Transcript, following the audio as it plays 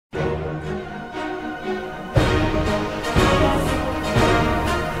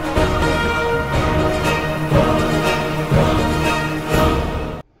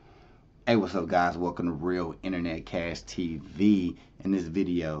What's up, guys? Welcome to Real Internet Cash TV. In this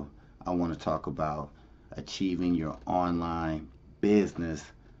video, I want to talk about achieving your online business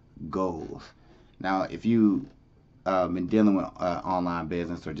goals. Now, if you been dealing with online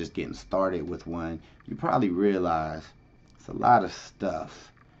business or just getting started with one, you probably realize it's a lot of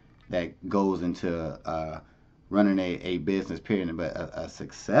stuff that goes into running a business, period. But a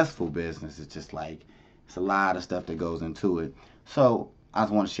successful business is just like, it's a lot of stuff that goes into it. So I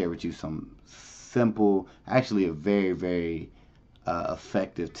just want to share with you some simple, actually a very, very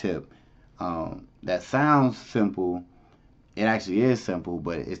effective tip that sounds simple. It actually is simple,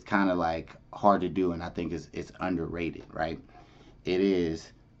 but it's kind of like hard to do, and I think it's underrated, right? It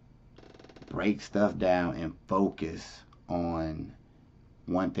is break stuff down and focus on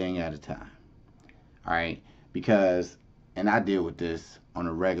one thing at a time. All right, because, and I deal with this on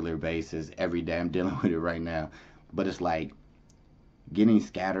a regular basis every day. I'm dealing with it right now, but it's like getting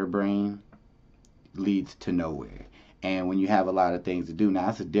scatterbrained leads to nowhere. And when you have a lot of things to do, now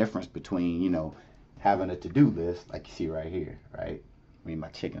it's a difference between, having a to-do list like you see right here, right? I mean, my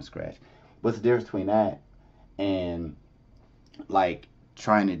chicken scratch. What's the difference between that and like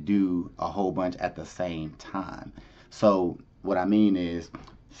trying to do a whole bunch at the same time? So what I mean is,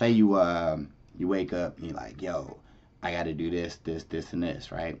 say you wake up and you're like, yo, I got to do this, and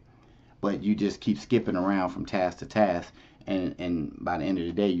this, right? But you just keep skipping around from task to task, and by the end of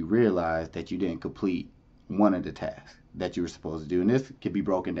the day, you realize that you didn't complete one of the tasks that you were supposed to do. And this could be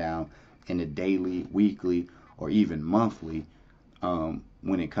broken down into daily, weekly, or even monthly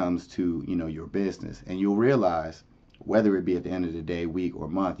when it comes to your business. And you'll realize, whether it be at the end of the day, week, or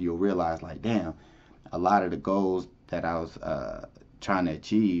month, you'll realize like, damn, a lot of the goals that I was trying to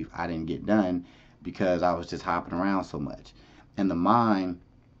achieve, I didn't get done because I was just hopping around so much. And the mind,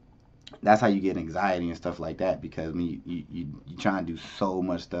 that's how you get anxiety and stuff like that, because when you try and do so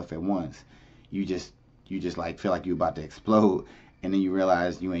much stuff at once, you just like feel like you're about to explode, and then you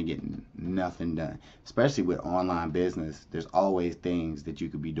realize you ain't getting nothing done. Especially with online business, there's always things that you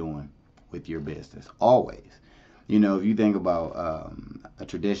could be doing with your business. Always. If you think about a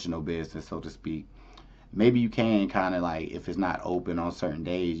traditional business, so to speak, maybe you can kind of like, if it's not open on certain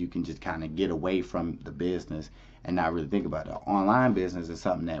days, you can just kind of get away from the business and not really think about it. Online business is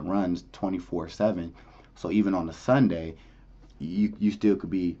something that runs 24/7. So even on a Sunday, you still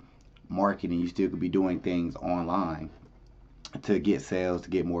could be marketing, you still could be doing things online to get sales, to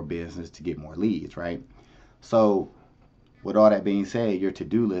get more business, to get more leads, right? So with all that being said, your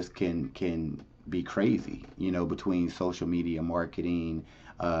to-do list can be crazy, between social media marketing,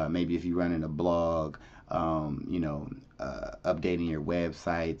 maybe if you're running a blog, updating your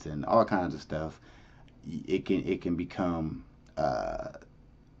websites and all kinds of stuff. It can become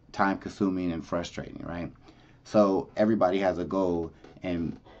time consuming and frustrating, right? So everybody has a goal,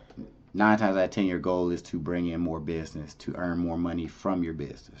 and 9 times out of 10 your goal is to bring in more business, to earn more money from your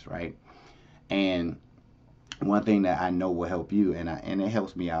business, right? And one thing that I know will help you, and it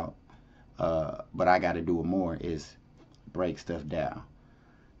helps me out, but I got to do it more, is break stuff down.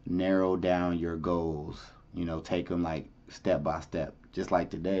 Narrow down your goals, take them like step by step. Just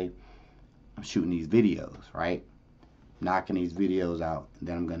like today, I'm shooting these videos, right? Knocking these videos out,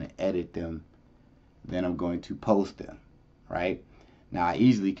 then I'm going to edit them, then I'm going to post them, right? Now, I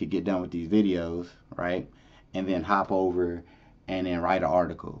easily could get done with these videos, right? And then hop over and then write an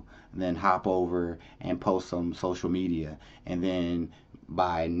article, and then hop over and post some social media, and then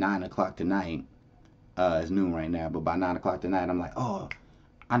by 9 o'clock tonight, it's noon right now, but by 9 o'clock tonight, I'm like, oh,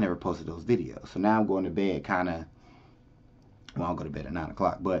 I never posted those videos. So now I'm going to bed kind of, well, I'll go to bed at 9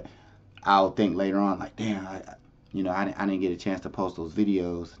 o'clock, but I'll think later on like, damn, I didn't get a chance to post those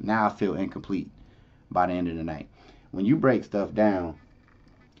videos. Now I feel incomplete by the end of the night. When you break stuff down,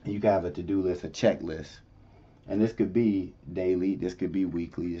 you can have a to-do list, a checklist, and this could be daily, this could be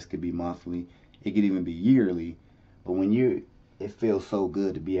weekly, this could be monthly, it could even be yearly. But it feels so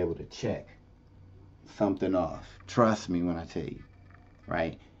good to be able to check something off. Trust me when I tell you,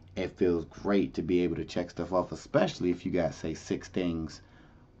 right? It feels great to be able to check stuff off, especially if you got, say, 6 things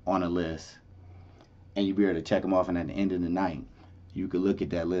on a list, and you be able to check them off, and at the end of the night, you could look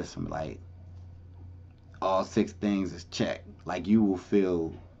at that list and be like, all 6 things is checked. Like, you will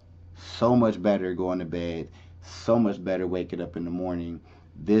feel so much better going to bed, so much better waking up in the morning.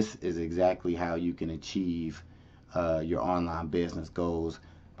 This is exactly how you can achieve your online business goals,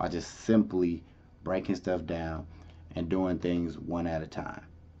 by just simply breaking stuff down and doing things one at a time.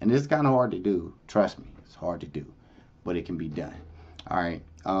 And it's kind of hard to do. Trust me, it's hard to do, but it can be done. All right.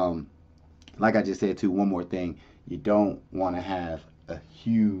 Like I just said too, one more thing. You don't want to have a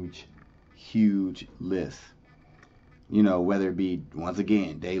huge list. you know, whether it be, once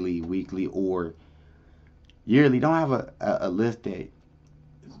again, daily, weekly, or yearly. Don't have a list that,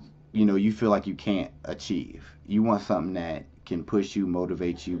 you know, you feel like you can't achieve. You want something that can push you,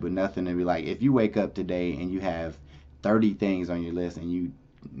 motivate you, but nothing to be like, if you wake up today and you have 30 things on your list and you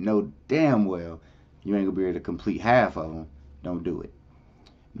know damn well you ain't gonna be able to complete half of them, don't do it.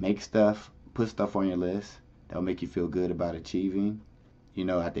 Make stuff, put stuff on your list that'll make you feel good about achieving, you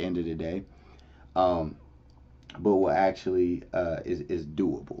know, at the end of the day. But what actually is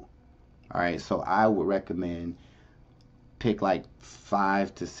doable. All right, so I would recommend pick like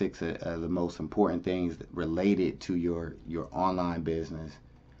 5 to 6 of the most important things related to your online business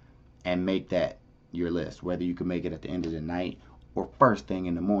and make that your list. Whether you can make it at the end of the night or first thing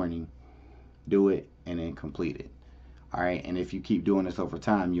in the morning, do it and then complete it. All right, and if you keep doing this over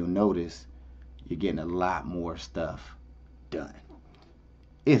time, you'll notice you're getting a lot more stuff done.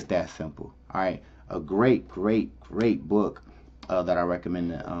 It's that simple. All right, a great book that I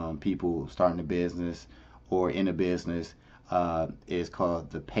recommend to people starting a business or in a business is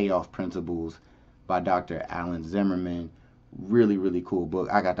called The Payoff Principles by Dr. Alan Zimmerman. Really cool book.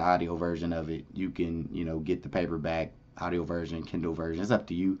 I got the audio version of it. You can, you know, get the paperback, audio version, Kindle version. It's up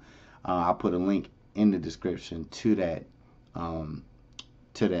to you. I'll put a link in the description to that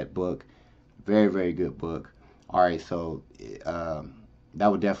book. Very good book. All right, so that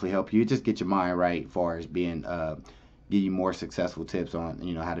would definitely help you. Just get your mind right as far as being give you more successful tips on,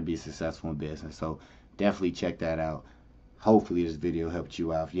 you know, how to be successful in business. So definitely check that out. Hopefully this video helped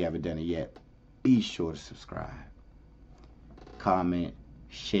you out. If you haven't done it yet, be sure to subscribe, comment,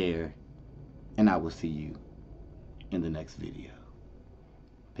 share, and I will see you in the next video.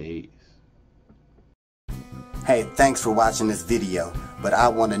 Peace. Hey, thanks for watching this video, but I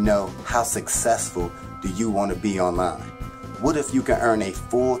want to know, how successful do you want to be online? What if you can earn a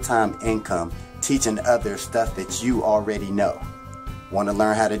full-time income teaching others stuff that you already know? Want to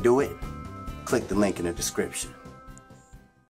learn how to do it? Click the link in the description.